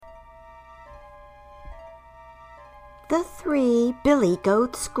The Three Billy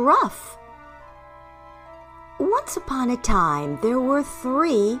Goats Gruff. Once upon a time, there were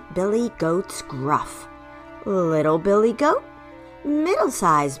 3 Billy Goats Gruff. Little Billy Goat,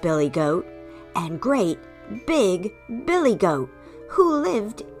 middle-sized Billy Goat, and great big Billy Goat, who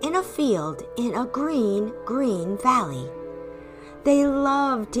lived in a field in a green, green valley. They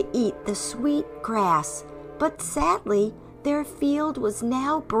loved to eat the sweet grass, but sadly, their field was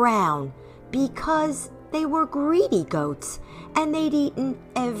now brown because they were greedy goats, and they'd eaten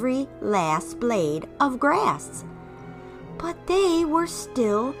every last blade of grass. But they were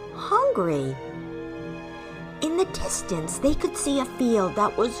still hungry. In the distance, they could see a field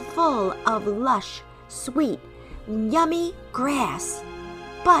that was full of lush, sweet, yummy grass.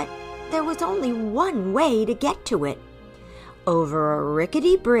 But there was only one way to get to it: over a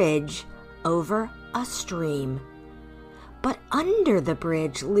rickety bridge over a stream. But under the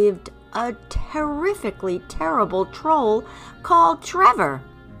bridge lived a terrifically terrible troll called Trevor.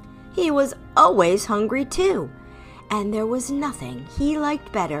 He was always hungry too, and there was nothing he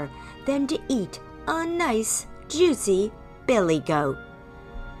liked better than to eat a nice, juicy billy goat.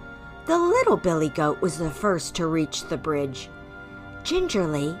 The little billy goat was the first to reach the bridge.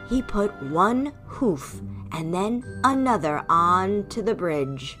 Gingerly, he put one hoof and then another onto the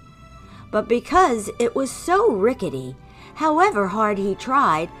bridge. But because it was so rickety, however hard he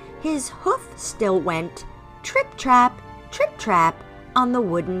tried, his hoof still went trip-trap, on the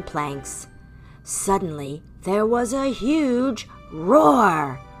wooden planks. Suddenly, there was a huge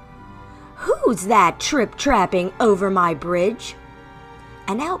roar. "Who's that trip-trapping over my bridge?"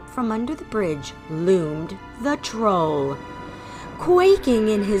 And out from under the bridge loomed the troll. Quaking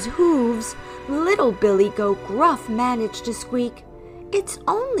in his hooves, little Billy Goat Gruff managed to squeak, "It's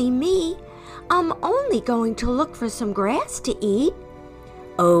only me. I'm only going to look for some grass to eat."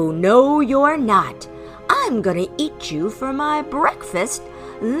 "Oh, no, you're not. I'm going to eat you for my breakfast,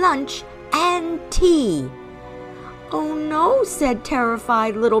 lunch, and tea." "Oh, no," said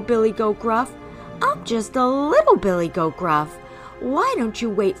terrified little Billy Goat Gruff. "I'm just a little Billy Goat Gruff. Why don't you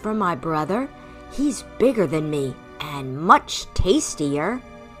wait for my brother? He's bigger than me and much tastier."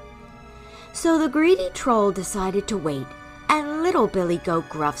 So the greedy troll decided to wait, and little Billy Goat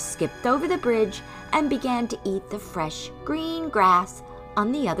Gruff skipped over the bridge and began to eat the fresh green grass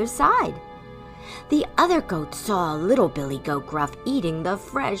on the other side. The other goats saw little Billy Goat Gruff eating the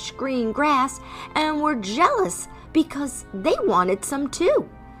fresh green grass and were jealous because they wanted some too.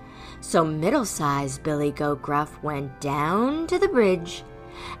 So middle-sized Billy Goat Gruff went down to the bridge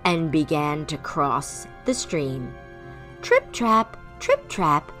and began to cross the stream. Trip-trap,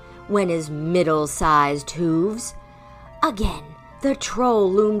 went his middle-sized hooves. Again, the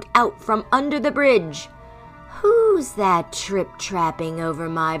troll loomed out from under the bridge. "Who's that trip-trapping over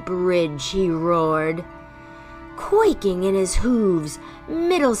my bridge?" he roared. Quaking in his hooves,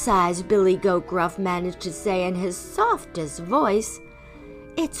 middle-sized Billy Goat Gruff managed to say in his softest voice,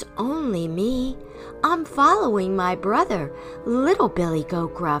 "It's only me. I'm following my brother, little Billy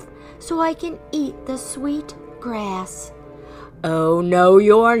Goat Gruff, so I can eat the sweet grass." "Oh, no,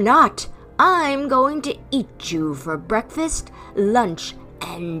 you're not. I'm going to eat you for breakfast, lunch,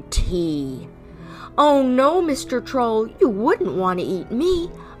 and tea." "Oh, no, Mr. Troll, you wouldn't want to eat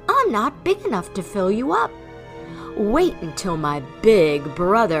me. I'm not big enough to fill you up." "Wait until my big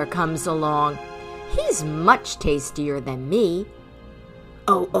brother comes along. He's much tastier than me."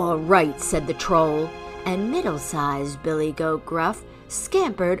 "Oh, all right," said the troll, and middle-sized Billy Goat Gruff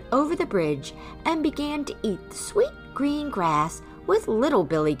scampered over the bridge and began to eat the sweet green grass with little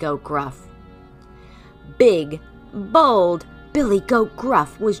Billy Goat Gruff. Big, bold Billy Goat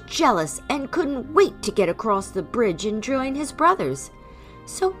Gruff was jealous and couldn't wait to get across the bridge and join his brothers.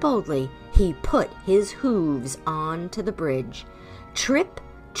 So boldly he put his hooves onto the bridge.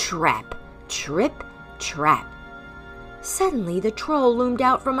 Trip-trap. Suddenly the troll loomed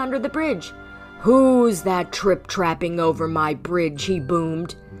out from under the bridge. "Who's that trip-trapping over my bridge?" he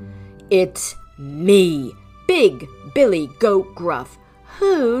boomed. "It's me, Big Billy Goat Gruff.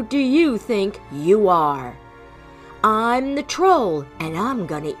 Who do you think you are?" "I'm the troll, and I'm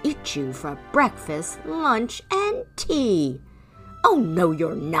gonna eat you for breakfast, lunch, and tea." "Oh, no,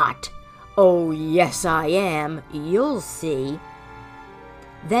 you're not." "Oh, yes, I am. You'll see."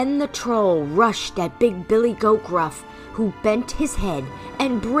 Then the troll rushed at Big Billy Goat Gruff, who bent his head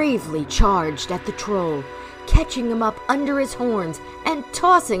and bravely charged at the troll, catching him up under his horns and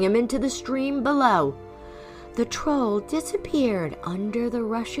tossing him into the stream below. The troll disappeared under the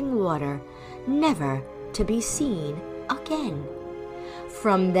rushing water, never to be seen again.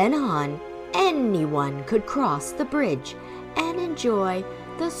 From then on, anyone could cross the bridge and enjoy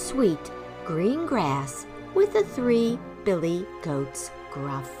the sweet green grass with the 3 billy goats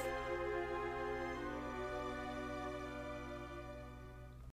gruff.